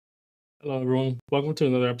Hello, everyone. Welcome to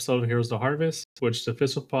another episode of Heroes to Harvest, which is the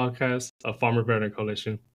official podcast of Farmer Veteran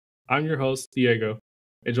Coalition. I'm your host, Diego,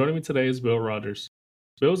 and joining me today is Bill Rogers.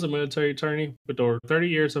 Bill is a military attorney with over 30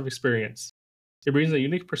 years of experience. He brings a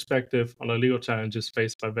unique perspective on the legal challenges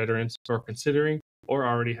faced by veterans who are considering or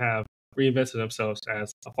already have reinvented themselves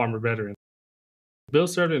as a farmer veteran. Bill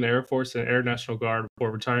served in the Air Force and Air National Guard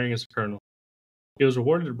before retiring as a colonel. He was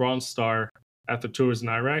awarded the Bronze Star after tours in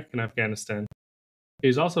Iraq and Afghanistan. He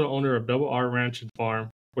is also the owner of Double R Ranch and Farm,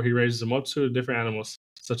 where he raises a multitude of different animals,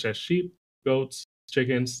 such as sheep, goats,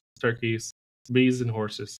 chickens, turkeys, bees, and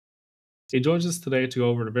horses. He joins us today to go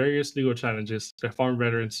over the various legal challenges that farm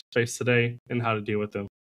veterans face today and how to deal with them.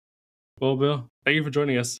 Well, Bill, thank you for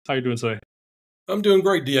joining us. How are you doing today? I'm doing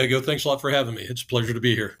great, Diego. Thanks a lot for having me. It's a pleasure to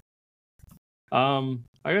be here. I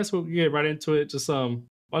guess we'll get right into it. Just why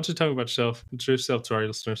don't you tell me about yourself? Introduce yourself to our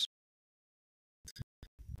listeners.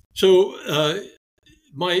 So,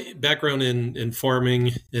 my background in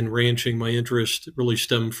farming and ranching, my interest really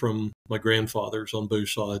stemmed from my grandfathers on both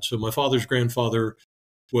sides. So, my father's grandfather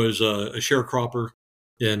was a sharecropper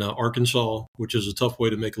in Arkansas, which is a tough way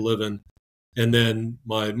to make a living. And then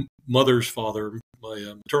my mother's father,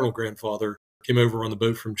 my maternal grandfather, came over on the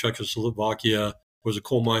boat from Czechoslovakia, was a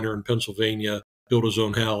coal miner in Pennsylvania, built his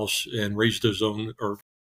own house and raised his own,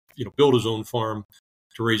 built his own farm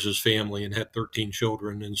to raise his family and had 13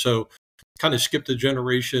 children. And so kind of skipped a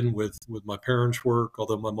generation with my parents' work,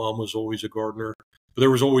 although my mom was always a gardener. But there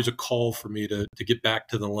was always a call for me to get back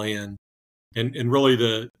to the land. And really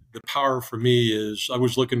the power for me is I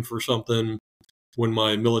was looking for something when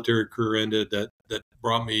my military career ended that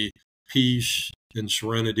brought me peace and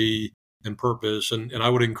serenity and purpose. And I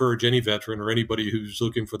would encourage any veteran or anybody who's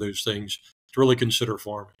looking for those things to really consider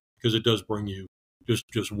farming, because it does bring you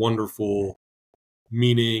just wonderful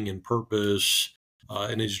meaning and purpose,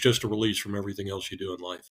 and it's just a release from everything else you do in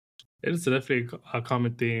life. It is definitely a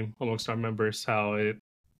common theme amongst our members how it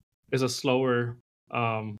is a slower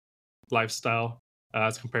lifestyle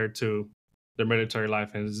as compared to their military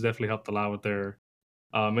life, and it's definitely helped a lot with their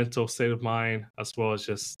mental state of mind as well as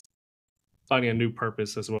just finding a new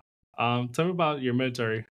purpose as well. Tell me about your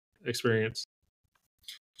military experience.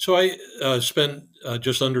 So I spent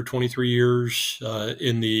just under 23 years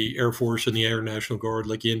in the Air Force and the Air National Guard,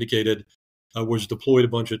 like you indicated. I was deployed a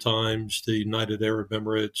bunch of times to the United Arab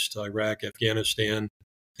Emirates, to Iraq, Afghanistan,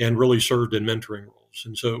 and really served in mentoring roles.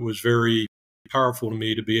 And so it was very powerful to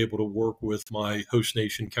me to be able to work with my host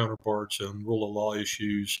nation counterparts on rule of law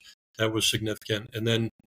issues. That was significant. And then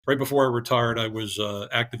right before I retired, I was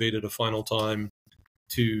activated a final time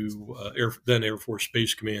to Air Force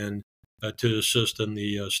Space Command to assist in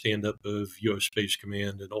the stand-up of U.S. Space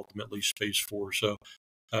Command and ultimately Space Force. So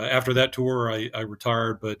after that tour, I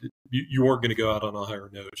retired, but you weren't going to go out on a higher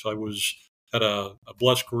note. So I had a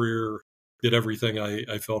blessed career, did everything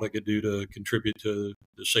I felt I could do to contribute to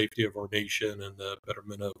the safety of our nation and the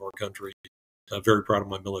betterment of our country. Very proud of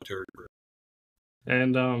my military career.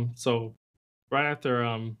 And so right after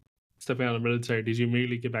stepping out of the military, did you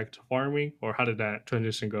immediately get back to farming, or how did that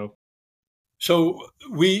transition go? So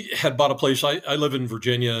we had bought a place. I live in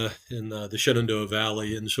Virginia in the Shenandoah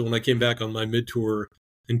Valley. And so when I came back on my mid-tour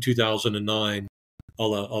in 2009,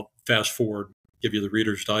 I'll fast forward, give you the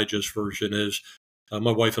Reader's Digest version, is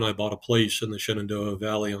my wife and I bought a place in the Shenandoah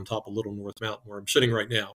Valley on top of Little North Mountain, where I'm sitting right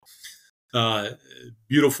now.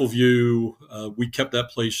 Beautiful view. We kept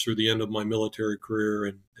that place through the end of my military career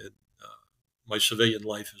and my civilian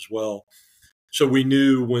life as well. So we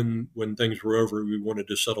knew when things were over, we wanted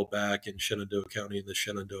to settle back in Shenandoah County in the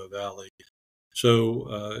Shenandoah Valley.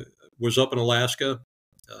 So was up in Alaska.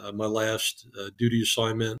 My last duty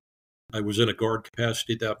assignment, I was in a guard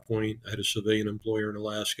capacity at that point. I had a civilian employer in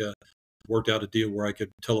Alaska. Worked out a deal where I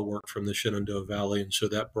could telework from the Shenandoah Valley, and so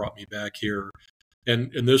that brought me back here.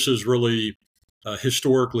 And this is really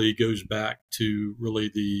historically goes back to really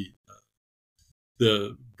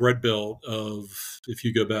the bread belt of, if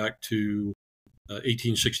you go back to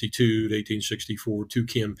 1862 to 1864, two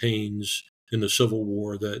campaigns in the Civil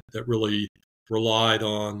War that really relied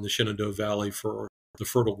on the Shenandoah Valley for the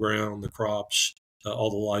fertile ground, the crops, all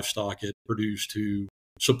the livestock it produced to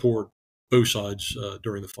support both sides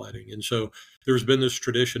during the fighting. And so there's been this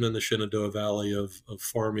tradition in the Shenandoah Valley of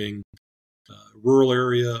farming, rural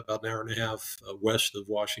area, about an hour and a half west of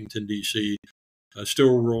Washington, D.C.,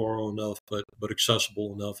 still rural enough, but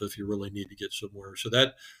accessible enough if you really need to get somewhere. So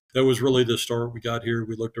that was really the start. We got here,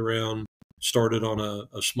 we looked around, started on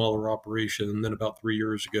a smaller operation, and then about 3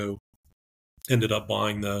 years ago, ended up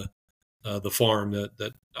buying the farm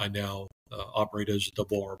that I now operate as a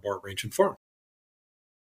Double R Bar Ranch and Farm.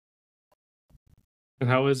 And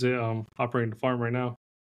how is it operating the farm right now?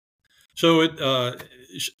 So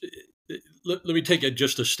let me take it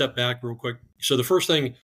just a step back real quick. So the first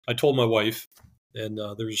thing I told my wife, and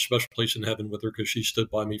there's a special place in heaven with her because she stood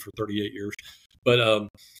by me for 38 years. But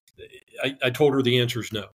I told her the answer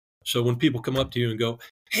is no. So when people come up to you and go,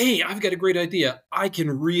 "Hey, I've got a great idea. I can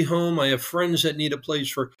rehome. I have friends that need a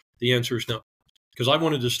place for," the answer is no, because I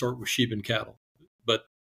wanted to start with sheep and cattle. But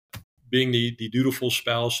being the dutiful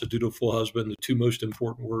spouse, the dutiful husband, the two most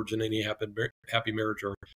important words in any happy marriage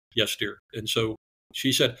are yes, dear. And so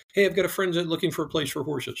she said, "Hey, I've got a friend that's looking for a place for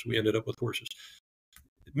horses." We ended up with horses.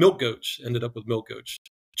 Milk goats ended up with milk goats.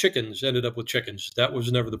 Chickens ended up with chickens. That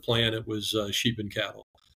was never the plan. It was sheep and cattle.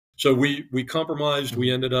 So we compromised.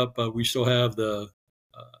 We ended up, we still have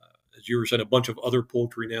as you were saying, a bunch of other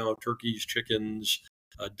poultry now: turkeys, chickens,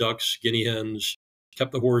 ducks, guinea hens.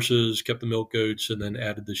 Kept the horses, kept the milk goats, and then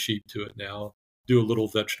added the sheep to it now. Do a little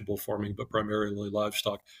vegetable farming, but primarily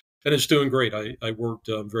livestock. And it's doing great. I worked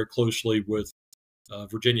very closely with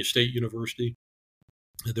Virginia State University.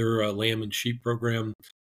 Their lamb and sheep program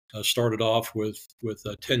started off with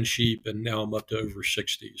 10 sheep, and now I'm up to over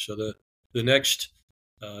 60. So the next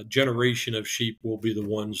generation of sheep will be the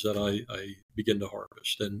ones that I begin to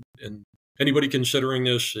harvest. And anybody considering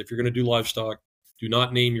this, if you're going to do livestock, do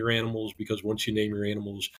not name your animals, because once you name your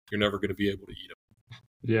animals, you're never going to be able to eat them.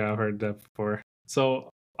 Yeah, I've heard that before. So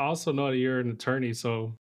I also know that you're an attorney.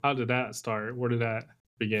 So how did that start? Where did that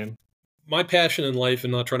begin? My passion in life,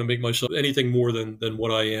 and not trying to make myself anything more than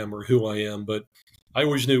what I am or who I am, but I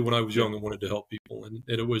always knew when I was young I wanted to help people. And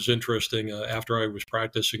it was interesting. After I was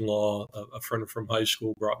practicing law, a friend from high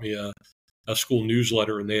school brought me a school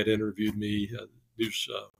newsletter, and they had interviewed me. News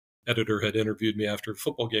editor had interviewed me after a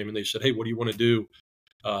football game, and they said, "Hey, what do you want to do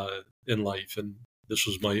in life?" And this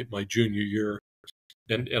was my junior year.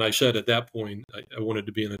 And I said at that point, I wanted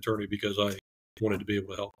to be an attorney because I wanted to be able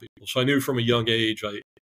to help people. So I knew from a young age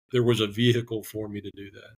there was a vehicle for me to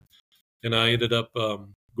do that. And I ended up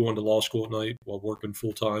going to law school at night while working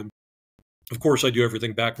full time. Of course, I do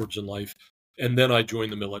everything backwards in life. And then I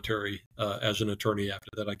joined the military as an attorney after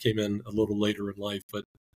that. I came in a little later in life, but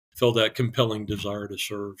felt that compelling desire to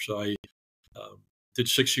serve. So I did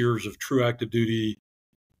 6 years of true active duty,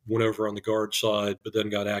 went over on the guard side, but then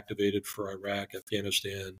got activated for Iraq,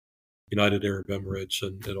 Afghanistan, United Arab Emirates,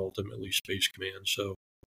 and ultimately Space Command. So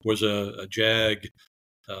was a JAG,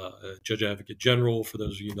 a Judge Advocate General, for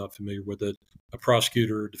those of you not familiar with it, a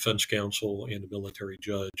prosecutor, defense counsel, and a military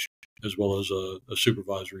judge, as well as a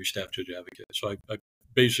supervisory staff judge advocate. So I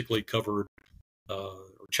basically covered or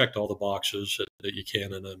checked all the boxes that you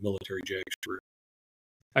can in a military JAG's career.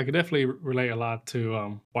 I could definitely relate a lot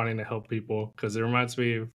to wanting to help people, because it reminds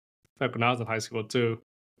me of back when I was in high school too.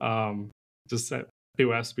 Just that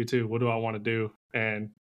people ask me too, what do I want to do?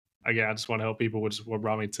 And again, I just want to help people, which is what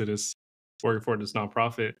brought me to this working for this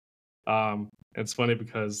nonprofit. It's funny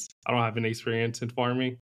because I don't have any experience in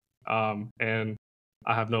farming, and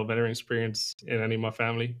I have no veteran experience in any of my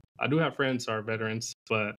family. I do have friends who are veterans,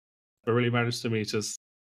 but what really matters to me is just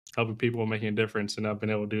helping people and making a difference, and I've been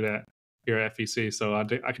able to do that here at FEC. So I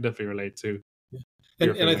can definitely relate to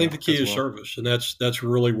And I think the key as is well. service, and that's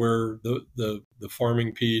really where the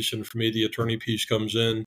farming piece, and for me the attorney piece, comes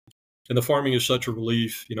in. And the farming is such a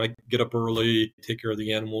relief. I get up early, take care of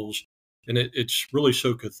the animals, and it's really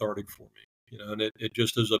so cathartic for me. And it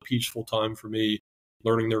just is a peaceful time for me,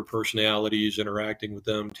 learning their personalities, interacting with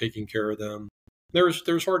them, taking care of them.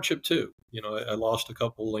 There's hardship too. I lost a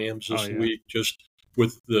couple lambs Oh this yeah. week just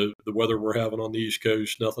with the weather we're having on the East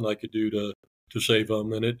Coast. Nothing I could do to save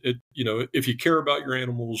them. And if you care about your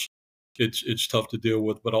animals, it's tough to deal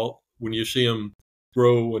with. But when you see them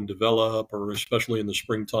grow and develop, or especially in the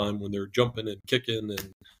springtime when they're jumping and kicking,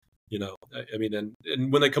 and I mean,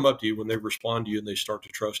 and when they come up to you, when they respond to you and they start to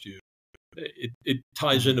trust you, it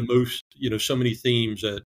ties Mhm. into most, so many themes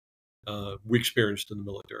that we experienced in the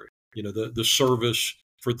military. The service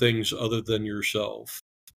for things other than yourself.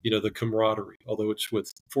 The camaraderie, although it's with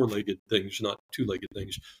four-legged things, not two-legged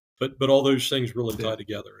things, but all those things really Yeah. tie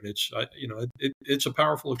together, and it's a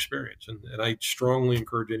powerful experience, and I strongly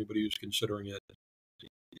encourage anybody who's considering it,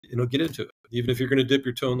 get into it. Even if you're going to dip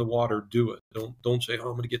your toe in the water, do it. Don't say, "Oh,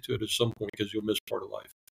 I'm going to get to it at some point," because you'll miss part of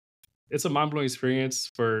life. It's a mind blowing experience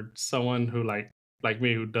for someone who like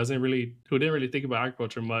me, who didn't really think about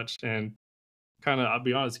agriculture much, and kind of, I'll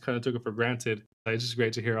be honest, kind of took it for granted. It's just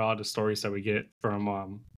great to hear all the stories that we get from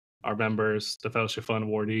our members, the fellowship fund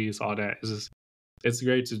awardees, all that. It's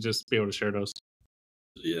great to just be able to share those.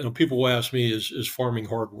 People will ask me, is farming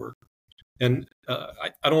hard work? And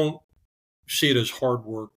I don't see it as hard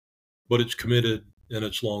work, but it's committed and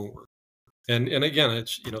it's long work. And again,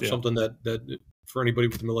 it's Yeah. something that for anybody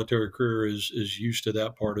with a military career is used to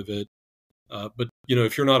that part of it. But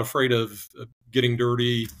if you're not afraid of getting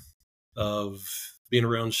dirty, of being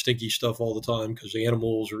around stinky stuff all the time, because the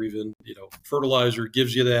animals or even fertilizer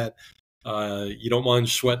gives you that, you don't mind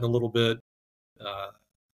sweating a little bit.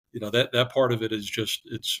 That part of it is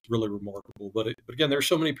it's really remarkable. But again, there's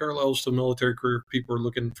so many parallels to military career. People are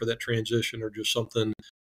looking for that transition or just something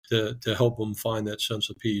to help them find that sense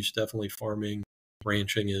of peace. Definitely farming,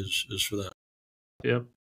 ranching is for them. Yep.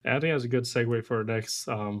 And I think that's a good segue for our next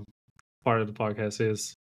part of the podcast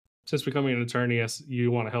is, since becoming an attorney, as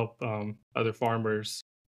you want to help other farmers,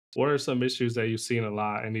 what are some issues that you've seen a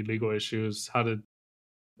lot? Any legal issues?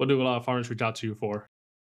 What do a lot of farmers reach out to you for?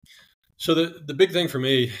 So the big thing for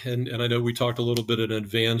me, and I know we talked a little bit in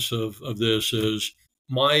advance of this, is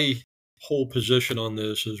my whole position on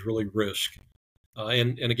this is really risk.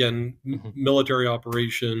 And again, military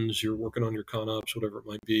operations, you're working on your CONOPS, whatever it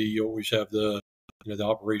might be, you always have the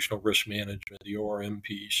operational risk management, the ORM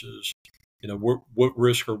piece is, what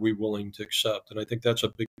risk are we willing to accept? And I think that's a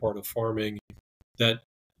big part of farming that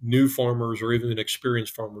new farmers or even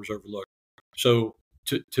experienced farmers overlook. So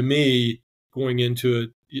to me, going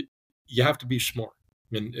into it, you have to be smart.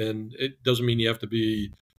 And it doesn't mean you have to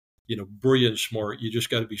be, brilliant smart. You just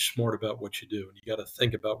got to be smart about what you do. And you got to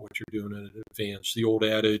think about what you're doing in advance. The old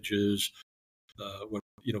adage is,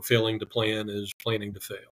 failing to plan is planning to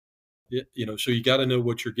fail. So you got to know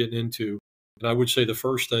what you're getting into. And I would say the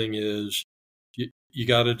first thing is you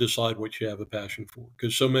got to decide what you have a passion for,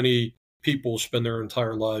 because so many people spend their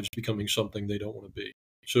entire lives becoming something they don't want to be.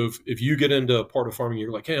 So if you get into a part of farming,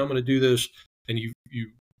 you're like, hey, I'm going to do this, and you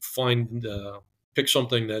pick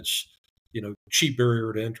something that's cheap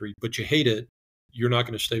barrier to entry, but you hate it, you're not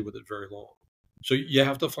going to stay with it very long. So you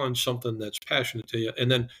have to find something that's passionate to you. And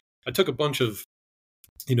then I took a bunch of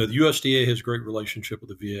the USDA has a great relationship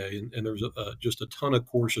with the VA, and there's just a ton of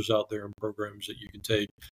courses out there and programs that you can take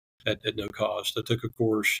at no cost. I took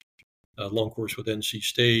a long course with NC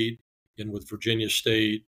State and with Virginia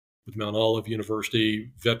State, with Mount Olive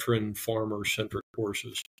University, veteran farmer-centric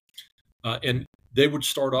courses. And they would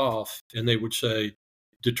start off and they would say,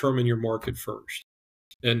 determine your market first.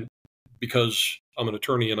 And because I'm an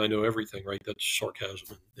attorney and I know everything, right? That's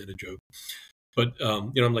sarcasm and a joke. But,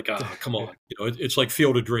 I'm like, come on. It's like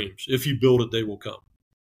Field of Dreams. If you build it, they will come.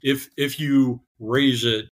 If you raise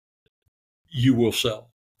it, you will sell.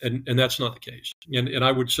 And that's not the case. And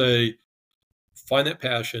I would say, find that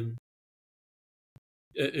passion.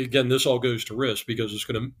 Again, this all goes to risk, because it's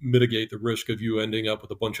going to mitigate the risk of you ending up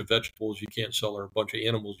with a bunch of vegetables you can't sell or a bunch of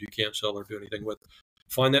animals you can't sell or do anything with.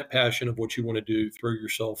 Find that passion of what you want to do, throw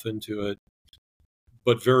yourself into it,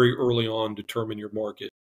 but very early on, determine your market.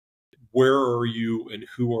 Where are you and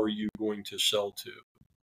who are you going to sell to?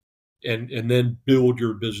 And then build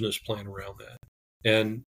your business plan around that.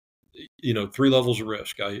 And, 3 levels of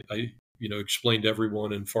risk. I explained to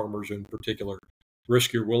everyone, and farmers in particular: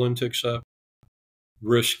 risk you're willing to accept,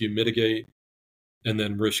 risk you mitigate, and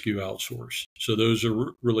then risk you outsource. So those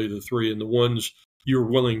are really the 3. And the ones you're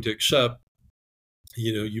willing to accept,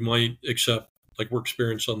 you might accept, like we're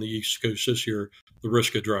experiencing on the East Coast this year, the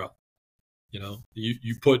risk of drought.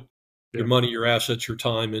 You put your money, your assets, your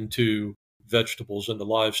time into vegetables, into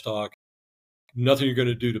livestock, nothing you're going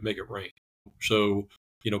to do to make it rain. So,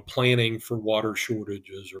 planning for water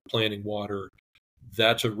shortages or planning water,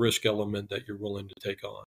 that's a risk element that you're willing to take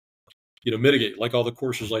on. Mitigate, like all the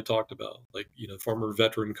courses I talked about, like, Farmer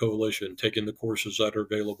Veteran Coalition, taking the courses that are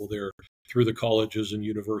available there through the colleges and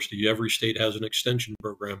university. Every state has an extension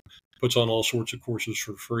program, puts on all sorts of courses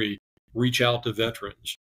for free. Reach out to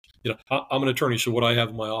veterans. I'm an attorney, so what I have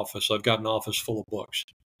in my office, I've got an office full of books,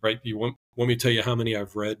 right? You want me to tell you how many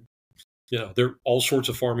I've read? There are all sorts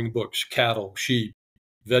of farming books: cattle, sheep,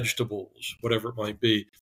 vegetables, whatever it might be.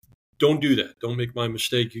 Don't do that. Don't make my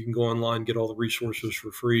mistake. You can go online, get all the resources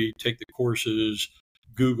for free, take the courses,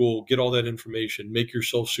 Google, get all that information, make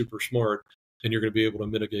yourself super smart, and you're going to be able to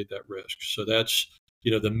mitigate that risk. So that's,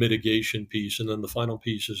 the mitigation piece. And then the final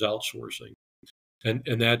piece is outsourcing. And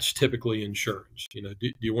that's typically insurance. Do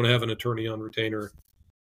you want to have an attorney on retainer?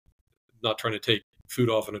 Not trying to take food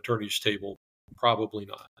off an attorney's table. Probably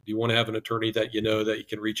not. Do you want to have an attorney that that you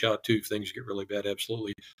can reach out to if things get really bad?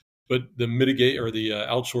 Absolutely. But the mitigate or the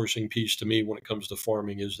outsourcing piece to me when it comes to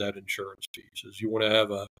farming is that insurance piece. Is you want to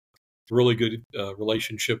have a really good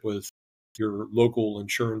relationship with your local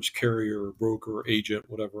insurance carrier, broker, agent,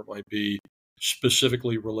 whatever it might be,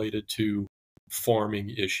 specifically related to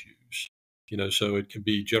farming issues. So it can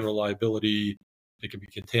be general liability, it can be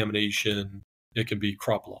contamination, it can be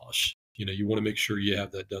crop loss. You want to make sure you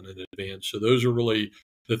have that done in advance. So those are really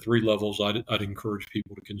the 3 levels I'd encourage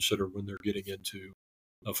people to consider when they're getting into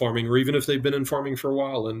farming, or even if they've been in farming for a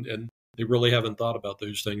while and They really haven't thought about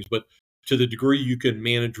those things. But to the degree you can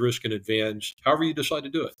manage risk in advance, however you decide to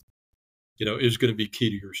do it, is going to be key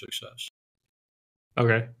to your success.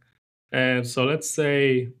 Okay. And so let's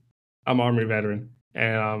say I'm an Army veteran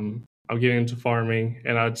and I'm getting into farming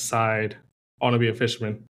and I decide I want to be a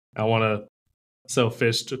fisherman. I want to sell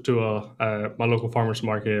fish to my local farmer's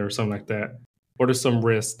market or something like that. What are some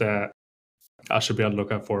risks that I should be on the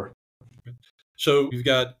lookout for? So you've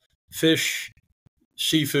got fish,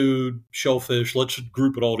 seafood, shellfish. Let's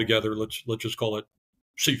group it all together. Let's just call it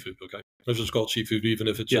seafood. Okay, let's just call it seafood, even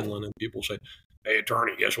if it's inland. And people say, "Hey,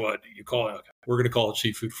 attorney, guess what? You call it." Okay. We're going to call it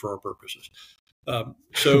seafood for our purposes.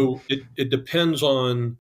 So it depends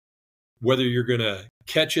on whether you're going to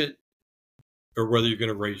catch it or whether you're going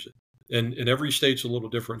to raise it, and every state's a little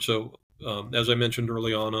different. So as I mentioned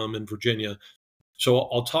early on, I'm in Virginia, so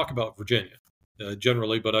I'll talk about Virginia.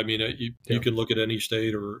 Generally, but I mean, you can look at any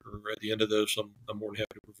state, or at the end of this, I'm more than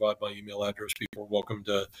happy to provide my email address. People are welcome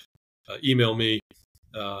to email me.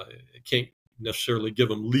 I can't necessarily give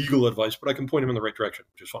them legal advice, but I can point them in the right direction,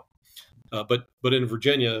 which is fine. But in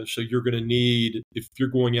Virginia, so you're going to need, if you're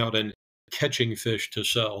going out and catching fish to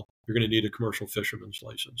sell, you're going to need a commercial fisherman's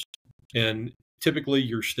license. And typically,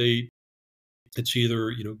 your state, it's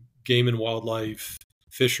either game and wildlife,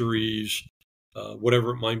 fisheries,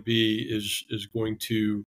 whatever it might be, is going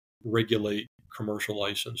to regulate commercial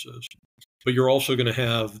licenses. But you're also going to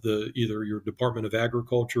have either your Department of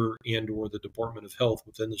Agriculture and or the Department of Health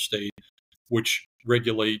within the state, which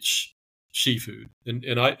regulates seafood.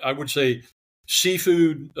 And I would say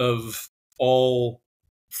seafood of all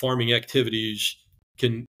farming activities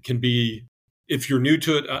can be, if you're new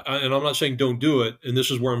to it, and I'm not saying don't do it, and this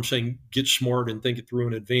is where I'm saying get smart and think it through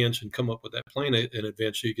in advance and come up with that plan in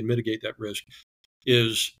advance so you can mitigate that risk,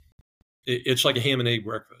 it's like a ham and egg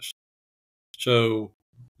breakfast. So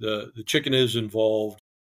the chicken is involved,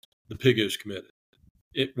 the pig is committed.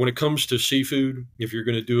 When it comes to seafood, if you're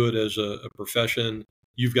going to do it as a profession,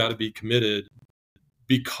 you've got to be committed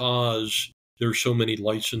because there's so many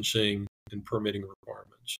licensing and permitting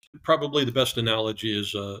requirements. Probably the best analogy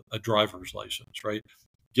is a driver's license, right?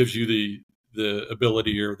 Gives you the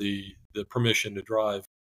ability or the permission to drive,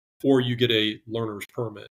 or you get a learner's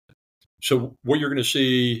permit. So what you're going to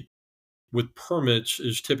see with permits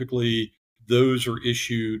is typically those are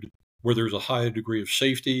issued where there's a high degree of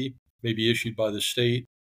safety, maybe issued by the state,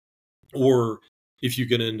 or if you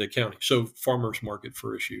get into county. So farmers market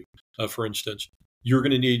for instance, you're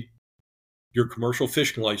going to need your commercial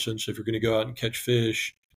fishing license if you're going to go out and catch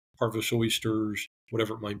fish, harvest oysters,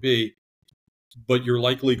 whatever it might be. But you're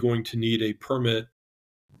likely going to need a permit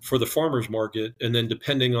for the farmers market. And then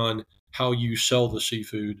depending on how you sell the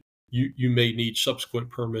seafood, you may need subsequent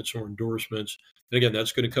permits or endorsements. And again,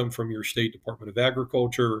 that's going to come from your state Department of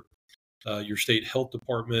Agriculture, your state health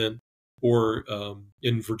department, or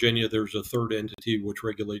in Virginia, there's a third entity which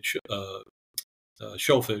regulates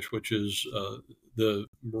shellfish, which is the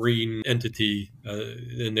marine entity,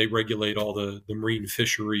 and they regulate all the marine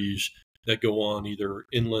fisheries that go on either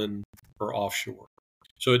inland or offshore.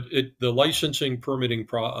 So the licensing permitting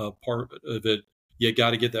part of it, you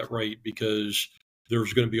got to get that right because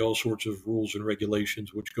there's going to be all sorts of rules and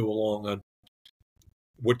regulations which go along on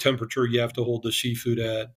what temperature you have to hold the seafood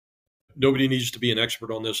at. Nobody needs to be an expert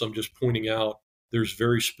on this. I'm just pointing out there's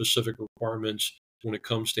very specific requirements when it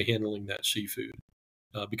comes to handling that seafood.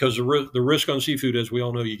 Because the risk on seafood, as we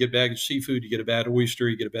all know, you get bad seafood, you get a bad oyster,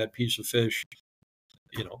 you get a bad piece of fish.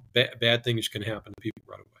 Bad things can happen to people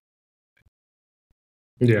right away.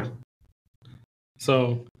 Yeah.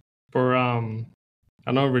 So for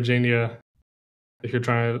I know in Virginia, if you're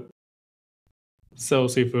trying to sell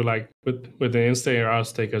seafood like with the in-state or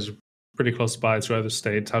out-of-state, because pretty close by to other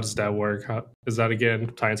states, how does that work? Is that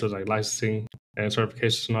again tied to like licensing and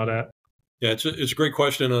certifications and all that? Yeah, it's a great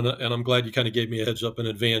question, and I'm glad you kind of gave me a heads up in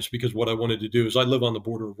advance because what I wanted to do is I live on the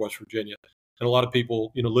border of West Virginia, and a lot of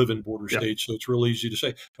people live in border states, so it's real easy to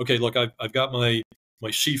say, okay, look, I've got my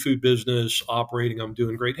seafood business operating, I'm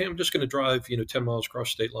doing great. Hey, I'm just going to drive 10 miles across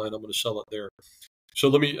the state line, I'm going to sell it there.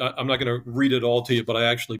 So I'm not going to read it all to you, but I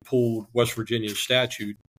actually pulled West Virginia's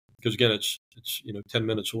statute because again, it's 10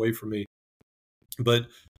 minutes away from me, but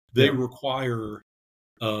they require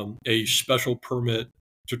a special permit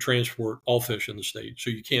to transport all fish in the state. So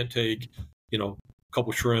you can't take, a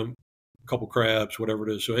couple shrimp, a couple crabs, whatever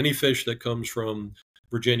it is. So any fish that comes from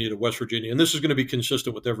Virginia to West Virginia, and this is going to be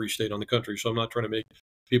consistent with every state on the country. So I'm not trying to make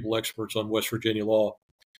people experts on West Virginia law.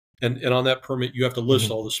 And on that permit, you have to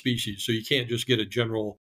list all the species. So you can't just get a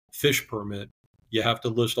general fish permit. You have to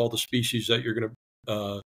list all the species that you're going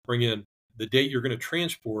to bring in, the date you're going to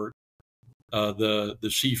transport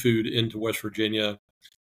the seafood into West Virginia,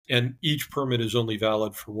 and each permit is only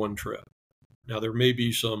valid for one trip. Now, there may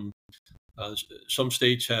be some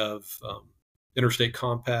states have interstate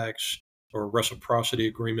compacts or reciprocity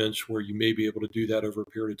agreements where you may be able to do that over a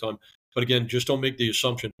period of time. But again, just don't make the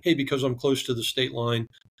assumption, hey, because I'm close to the state line,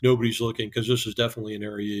 nobody's looking, because this is definitely an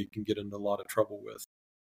area you can get into a lot of trouble with.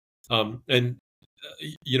 And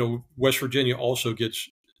West Virginia also gets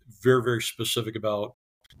very, very specific about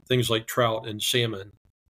things like trout and salmon.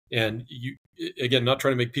 And again, not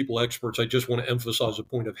trying to make people experts, I just want to emphasize the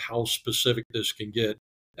point of how specific this can get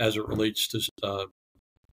as it relates to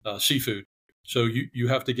seafood. So you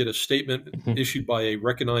have to get a statement issued by a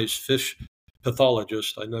recognized fish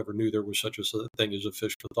pathologist. I never knew there was such a thing as a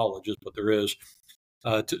fish pathologist, but there is.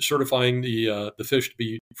 Certifying the fish to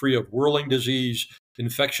be free of whirling disease,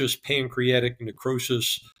 infectious pancreatic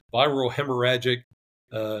necrosis, viral hemorrhagic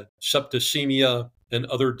septicemia, and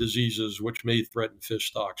other diseases which may threaten fish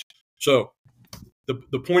stocks. So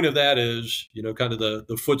the point of that is, kind of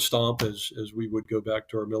the foot stomp, as we would go back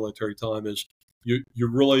to our military time, is you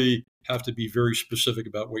really have to be very specific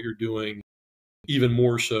about what you're doing, even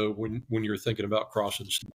more so when you're thinking about crossing.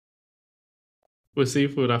 With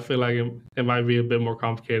seafood, I feel like it might be a bit more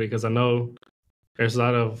complicated because I know there's a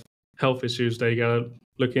lot of health issues that you gotta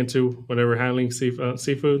look into whenever handling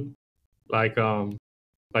seafood, like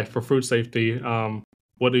for food safety.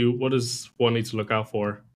 What does one need to look out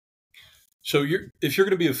for? So if you're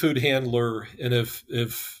going to be a food handler, and if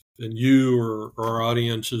you or our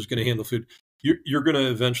audience is going to handle food, you're going to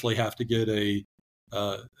eventually have to get a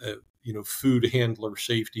food handler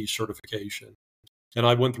safety certification. And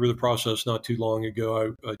I went through the process not too long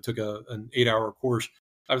ago. I took an 8-hour course.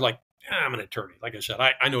 I was like, I'm an attorney. Like I said,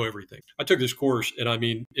 I know everything. I took this course, and I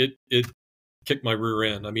mean, it kicked my rear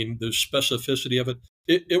end. I mean, the specificity of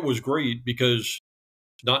it was great, because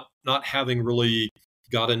not having really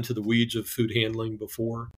got into the weeds of food handling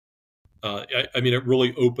before, I mean, it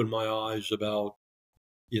really opened my eyes about,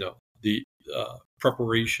 the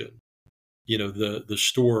preparation, the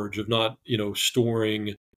storage of not,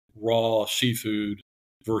 storing raw seafood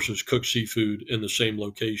versus cooked seafood in the same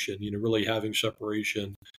location, really having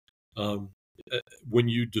separation. When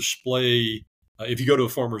you display, if you go to a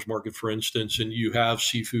farmer's market, for instance, and you have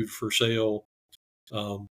seafood for sale,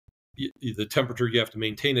 the temperature you have to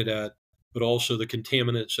maintain it at, but also the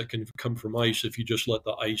contaminants that can come from ice if you just let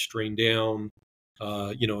the ice drain down,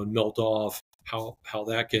 and melt off, how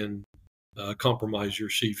that can compromise your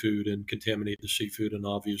seafood and contaminate the seafood and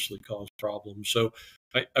obviously cause problems. So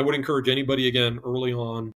I would encourage anybody, again, early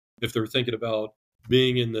on, if they're thinking about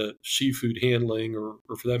being in the seafood handling, or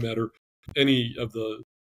for that matter, any of the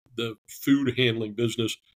food handling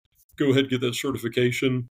business, go ahead and get that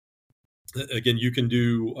certification. Again, you can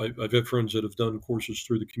do, I've had friends that have done courses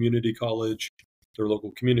through the community college, their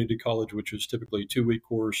local community college, which is typically a 2-week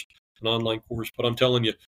course, an online course. But I'm telling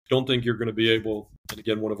you, don't think you're going to be able, and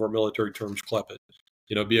again, one of our military terms, clep it,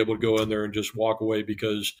 be able to go in there and just walk away,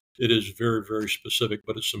 because it is very, very specific,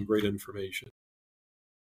 but it's some great information.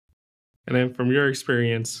 And then from your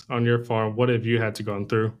experience on your farm, what have you had to go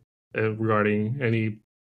through regarding any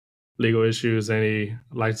legal issues, any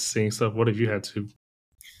licensing stuff? What have you had to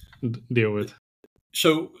deal with?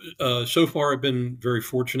 So far, I've been very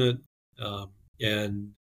fortunate,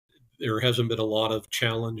 and there hasn't been a lot of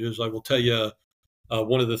challenges. I will tell you,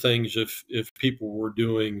 one of the things, if people were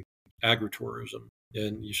doing agritourism,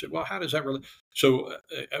 and you said, well, how does that really? So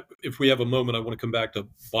if we have a moment, I want to come back to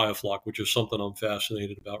biofloc, which is something I'm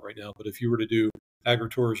fascinated about right now. But if you were to do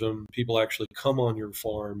agritourism, people actually come on your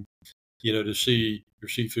farm, to see your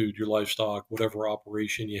seafood, your livestock, whatever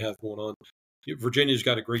operation you have going on. Virginia's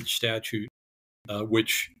got a great statute,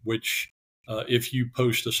 which if you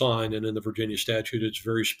post a sign, and in the Virginia statute, it's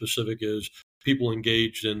very specific, is people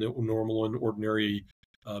engaged in the normal and ordinary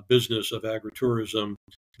business of agritourism,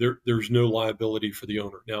 there's no liability for the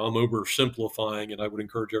owner. Now, I'm oversimplifying, and I would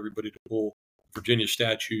encourage everybody to pull Virginia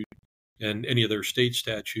statute and any of their state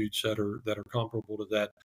statutes that are comparable to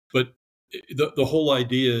that. But the whole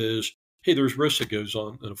idea is, hey, there's risk that goes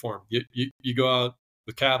on in a farm. You go out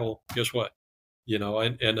with cattle, guess what?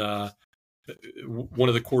 One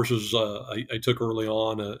of the courses I took early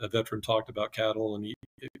on, a veteran talked about cattle, and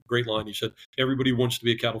great line. He said, everybody wants to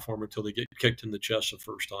be a cattle farmer until they get kicked in the chest the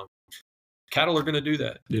first time. Cattle are going to do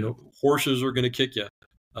that. Horses are going to kick you.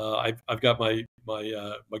 I've got my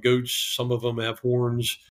goats. Some of them have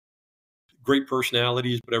horns, great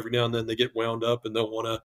personalities, but every now and then they get wound up and they'll want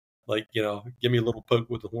to, give me a little poke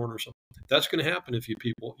with the horn or something. That's going to happen if you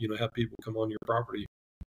have people come on your property.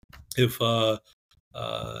 If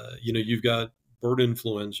you've got bird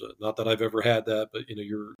influenza, not that I've ever had that, but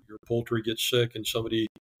your poultry gets sick and somebody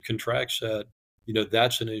contracts that,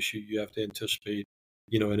 that's an issue you have to anticipate,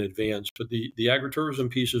 in advance. But the agritourism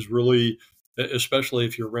piece is really, especially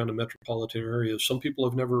if you're around a metropolitan area, some people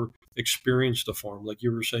have never experienced a farm. Like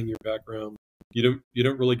you were saying, your background, you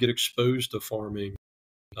don't really get exposed to farming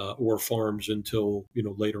or farms until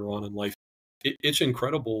later on in life. It's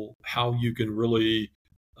incredible how you can really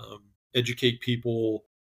educate people.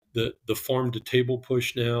 The farm to table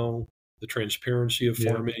push now, the transparency of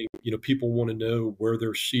Yeah. farming. People want to know where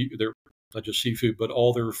their not just seafood, but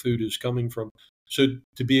all their food is coming from. So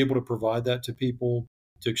to be able to provide that to people,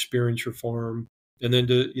 to experience your farm, and then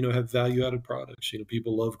to have value added products.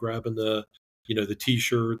 People love grabbing the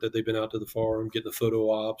T-shirt that they've been out to the farm, getting the photo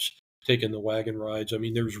ops, taking the wagon rides. I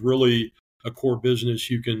mean, there's really a core business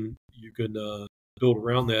you can build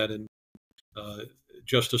around that. And uh,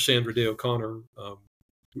 Justice Sandra Day O'Connor,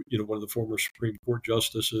 one of the former Supreme Court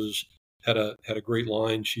justices, had a great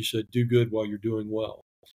line. She said, "Do good while you're doing well."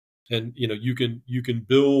 And you can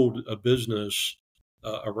build a business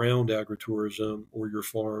around agritourism or your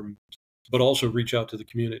farm, but also reach out to the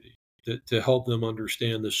community to help them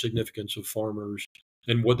understand the significance of farmers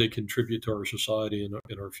and what they contribute to our society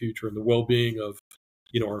and our future and the well-being of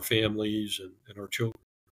our families and our children.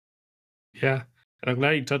 Yeah. And I'm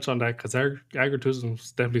glad you touched on that because agritourism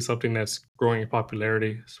is definitely something that's growing in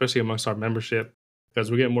popularity, especially amongst our membership. Because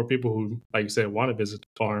we get more people who, like you said, want to visit the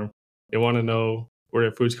farm. They want to know where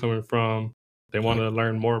their food's coming from. They want Right. to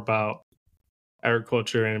learn more about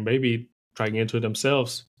agriculture and maybe try to get into it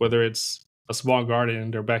themselves, whether it's a small garden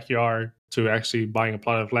in their backyard to actually buying a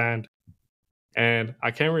plot of land. And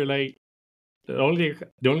I can relate. The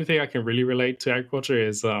only thing I can really relate to agriculture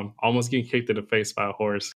is almost getting kicked in the face by a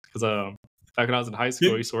horse. Because back when I was in high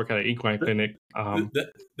school, I used to work at an equine clinic, That's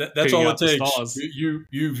cleaning all it out the takes. stalls.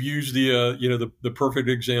 You've used the perfect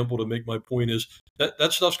example to make my point is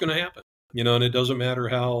that stuff's going to happen. And it doesn't matter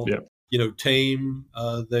how Yeah. tame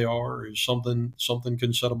they are. Is something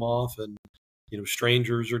can set them off, and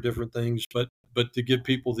strangers are different things. But to give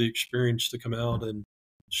people the experience to come out and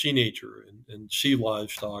see nature and see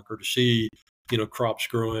livestock or to see crops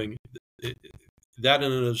growing, it, that in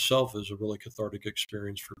and of itself is a really cathartic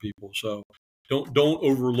experience for people. So don't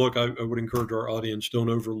overlook. I would encourage our audience, don't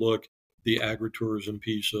overlook the agritourism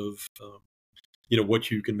piece of what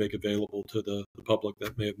you can make available to the public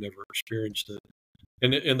that may have never experienced it.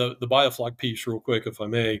 And the biofloc piece, real quick, if I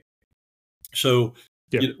may. So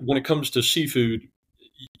Yeah. when it comes to seafood,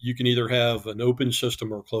 you can either have an open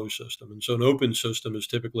system or a closed system. And so an open system is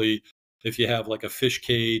typically if you have like a fish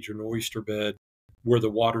cage or an oyster bed where the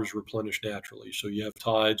water is replenished naturally. So you have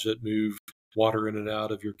tides that move water in and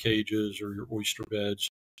out of your cages or your oyster beds,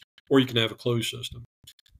 or you can have a closed system.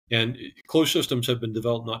 And closed systems have been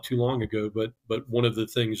developed not too long ago, but one of the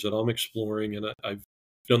things that I'm exploring, and I've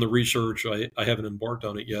done the research, I haven't embarked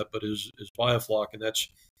on it yet, but is biofloc, and that's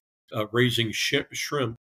raising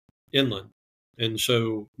shrimp inland. And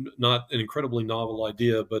so, not an incredibly novel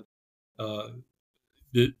idea, but uh,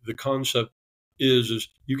 the concept is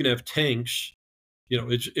you can have tanks.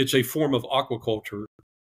 It's a form of aquaculture,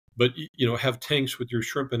 but have tanks with your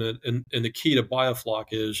shrimp in it. And the key to biofloc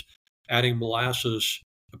is adding molasses.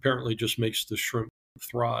 Apparently, just makes the shrimp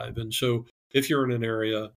thrive. And so, if you're in an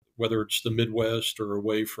area, whether it's the Midwest or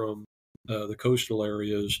away from the coastal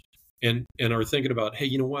areas, and are thinking about, hey,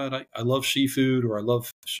 you know what, I love seafood or I love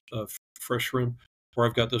fresh shrimp, or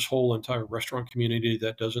I've got this whole entire restaurant community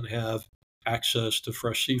that doesn't have access to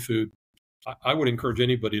fresh seafood. I would encourage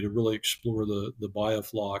anybody to really explore the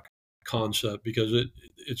biofloc concept because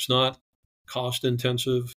it's not cost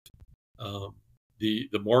intensive. Um, the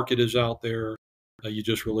market is out there. You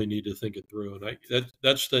just really need to think it through, and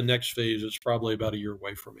that's the next phase. It's probably about a year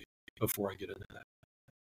away from me before I get into that.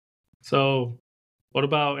 So, what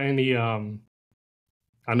about any?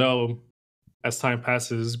 I know as time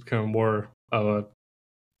passes, it's becoming more of a.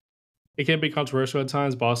 It can be controversial at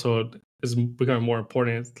times, but also it's becoming more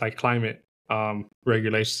important, like climate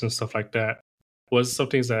regulations and stuff like that. What's some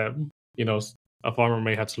things that you know a farmer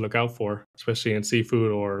may have to look out for, especially in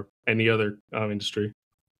seafood or any other industry?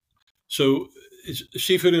 So,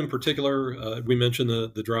 seafood in particular, we mentioned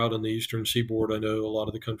the drought on the eastern seaboard. I know a lot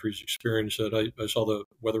of the countries experience it. I saw the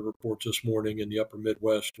weather reports this morning in the upper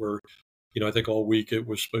Midwest where, I think all week it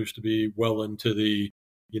was supposed to be well into the,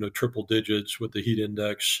 triple digits with the heat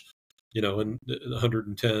index, and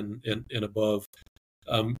 110 and above.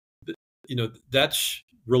 Um, that's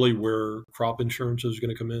really where crop insurance is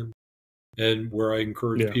going to come in, and where I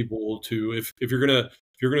encourage Yeah. people to, if you're gonna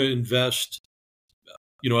invest,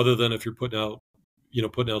 other than if you're putting out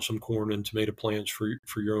some corn and tomato plants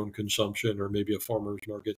for your own consumption or maybe a farmer's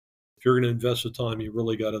market. If you're going to invest the time, you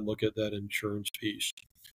really got to look at that insurance piece.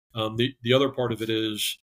 The other part of it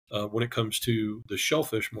is when it comes to the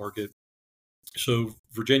shellfish market. So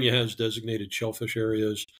Virginia has designated shellfish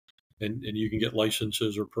areas, and you can get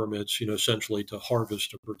licenses or permits, essentially to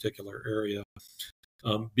harvest a particular area.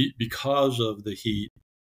 Because of the heat,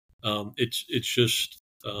 it's just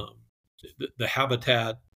the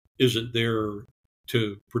habitat isn't there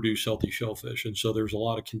to produce healthy shellfish, and so there's a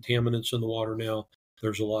lot of contaminants in the water now.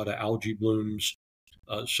 There's a lot of algae blooms.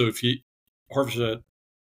 So if you harvest that,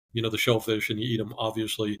 the shellfish and you eat them,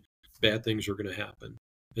 obviously bad things are going to happen.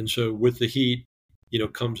 And so with the heat,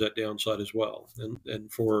 comes that downside as well.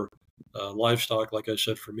 And for livestock, like I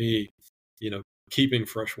said, for me, keeping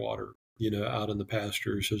fresh water, out in the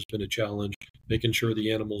pastures has been a challenge. Making sure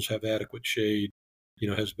the animals have adequate shade,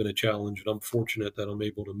 has been a challenge. And I'm fortunate that I'm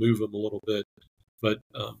able to move them a little bit. But,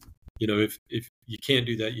 if you can't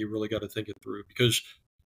do that, you really got to think it through, because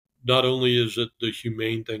not only is it the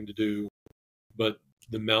humane thing to do, but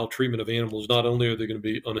the maltreatment of animals, not only are they going to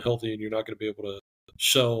be unhealthy and you're not going to be able to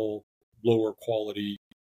sell lower quality,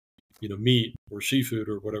 meat or seafood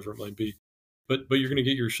or whatever it might be, but you're going to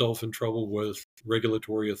get yourself in trouble with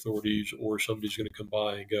regulatory authorities, or somebody's going to come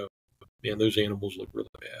by and go, man, those animals look really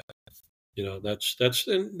bad. That's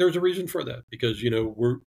and there's a reason for that, because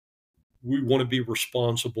we want to be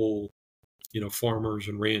responsible, farmers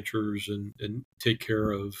and ranchers, and take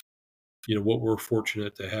care of what we're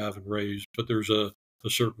fortunate to have and raise. But there's a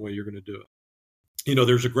certain way you're going to do it.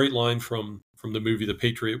 There's a great line from the movie The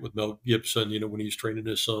Patriot with Mel Gibson, when he's training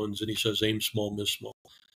his sons, and he says, aim small, miss small.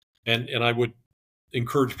 And I would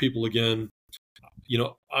encourage people again,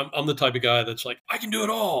 I'm the type of guy that's like, I can do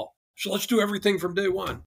it all, so let's do everything from day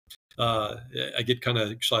one. I get kind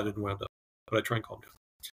of excited and wound up, but I try and calm down.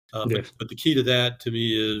 But the key to that to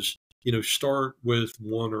me is, start with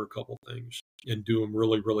one or a couple things and do them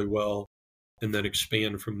really, really well, and then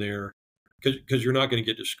expand from there, because you're not going to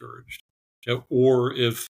get discouraged. Or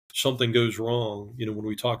if something goes wrong, when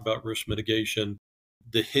we talk about risk mitigation,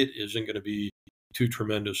 the hit isn't going to be too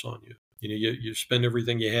tremendous on you. You spend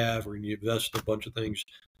everything you have, or you invest in a bunch of things,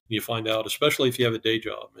 and you find out, especially if you have a day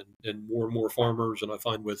job, and more farmers, and I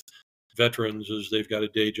find with veterans, is they've got a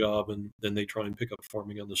day job and then they try and pick up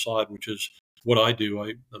farming on the side, which is what I do.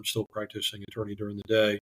 I'm still practicing attorney during the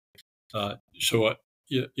day. So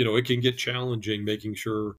it can get challenging making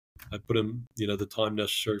sure I put in, the time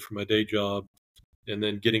necessary for my day job, and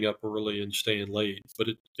then getting up early and staying late. But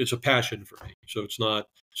it's a passion for me. So it's not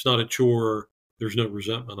a chore. There's no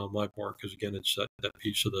resentment on my part, because again, it's that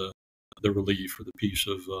piece of the relief, or the piece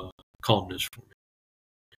of calmness for me.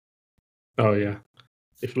 Oh yeah.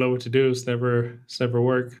 If you love what you do, it's never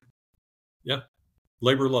work. Yeah.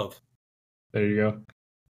 Labor of love. There you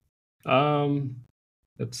go.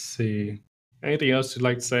 Let's see. Anything else you'd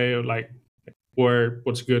like to say, like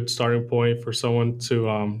what's a good starting point for someone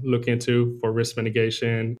to look into for risk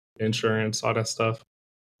mitigation, insurance, all that stuff?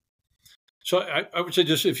 So I would say,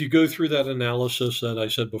 just if you go through that analysis that I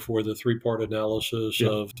said before, the 3-part analysis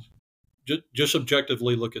of just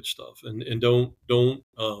objectively look at stuff, and don't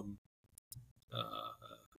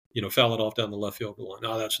foul it off down the left field line.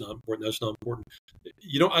 No, that's not important. That's not important.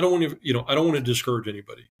 I don't want to discourage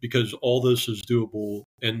anybody, because all this is doable,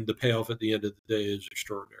 and the payoff at the end of the day is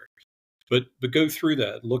extraordinary. But go through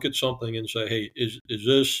that, look at something and say, hey, is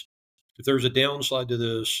this, if there's a downside to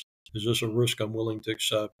this, is this a risk I'm willing to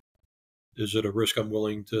accept? Is it a risk I'm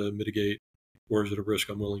willing to mitigate, or is it a risk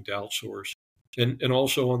I'm willing to outsource? And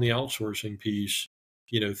also on the outsourcing piece,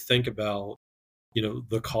 think about,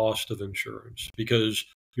 the cost of insurance, because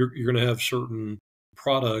you're going to have certain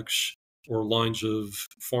products or lines of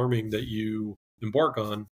farming that you embark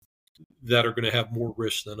on that are going to have more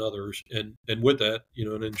risk than others. And with that,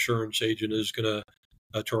 an insurance agent is going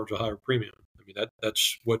to charge a higher premium. I mean,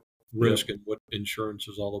 that's what risk and what insurance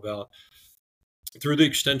is all about. Through the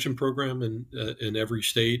extension program in every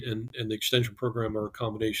state, and the extension program are a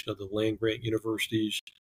combination of the land grant universities,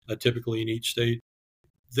 typically in each state.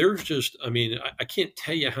 There's just, I can't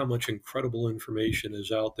tell you how much incredible information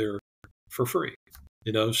is out there for free.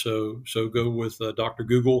 So go with Dr.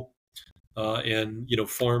 Google and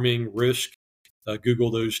farming risk.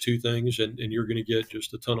 Google those two things, and you're going to get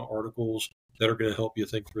just a ton of articles that are going to help you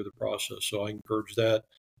think through the process. So I encourage that.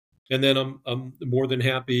 And then I'm more than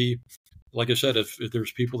happy, like I said, if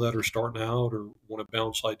there's people that are starting out or want to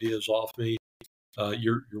bounce ideas off me,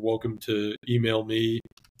 you're welcome to email me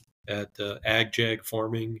at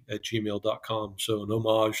agjagfarming@gmail.com. So an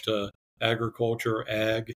homage to agriculture,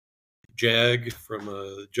 jag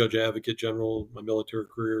from Judge Advocate General, my military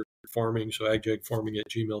career, farming. So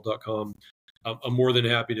agjagfarming@gmail.com. I'm more than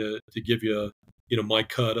happy to give you, my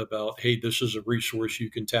cut about, hey, this is a resource you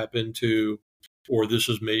can tap into. or this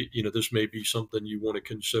may be something you want to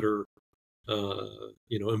consider,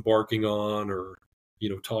 embarking on, or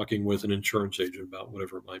talking with an insurance agent about,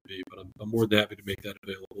 whatever it might be. But I'm more than happy to make that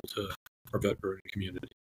available to our veterinary community.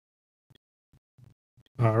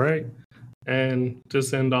 All right. And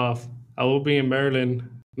just end off, I will be in Maryland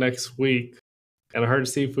next week, and I heard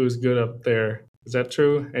seafood's good up there. Is that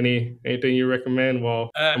true? Anything you recommend while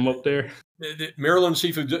I'm up there? Maryland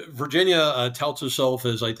seafood. Virginia touts itself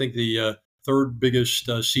as, I think, the third biggest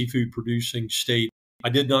seafood producing state. I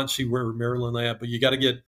did not see where Maryland at, but you got to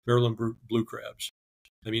get Maryland blue crabs.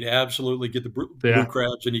 I mean, absolutely get the blue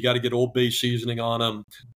crabs, and you got to get Old Bay seasoning on them.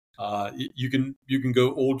 You can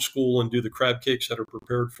go old school and do the crab cakes that are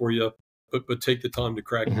prepared for you, but take the time to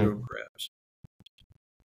crack your own crabs.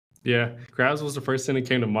 Yeah, crabs was the first thing that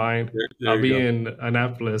came to mind. There I'll be in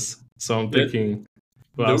Annapolis, so I'm thinking,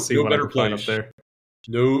 I'll see what I can find up there.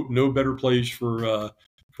 No better place for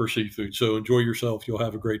seafood. So enjoy yourself. You'll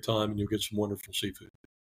have a great time, and you'll get some wonderful seafood.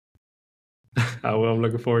 I will. I'm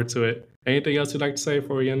looking forward to it. Anything else you'd like to say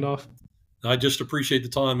before we end off? I just appreciate the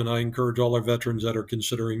time, and I encourage all our veterans that are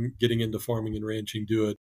considering getting into farming and ranching, do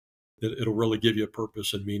it. It'll really give you a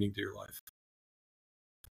purpose and meaning to your life.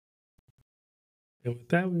 And with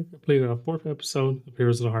that, we've completed our 4th episode of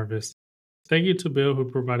Heroes of the Harvest. Thank you to Bill,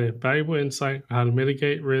 who provided valuable insight on how to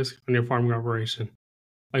mitigate risk on your farming operation.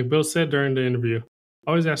 Like Bill said during the interview,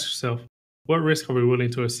 always ask yourself, what risk are we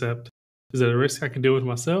willing to accept? Is it a risk I can deal with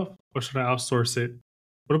myself, or should I outsource it?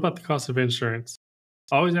 What about the cost of insurance?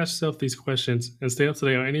 Always ask yourself these questions and stay up to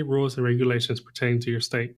date on any rules and regulations pertaining to your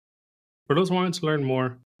state. For those wanting to learn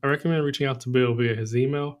more, I recommend reaching out to Bill via his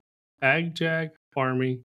email,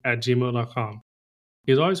 agjagfarming@gmail.com.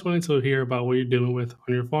 He's always willing to hear about what you're dealing with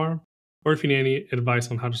on your farm, or if you need any advice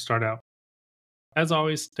on how to start out. As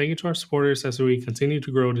always, thank you to our supporters as we continue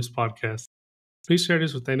to grow this podcast. Please share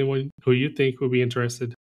this with anyone who you think would be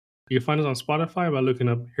interested. You can find us on Spotify by looking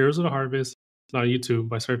up Heroes of the Harvest, and on YouTube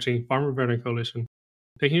by searching Farmer Veteran Coalition.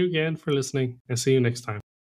 Thank you again for listening, and see you next time.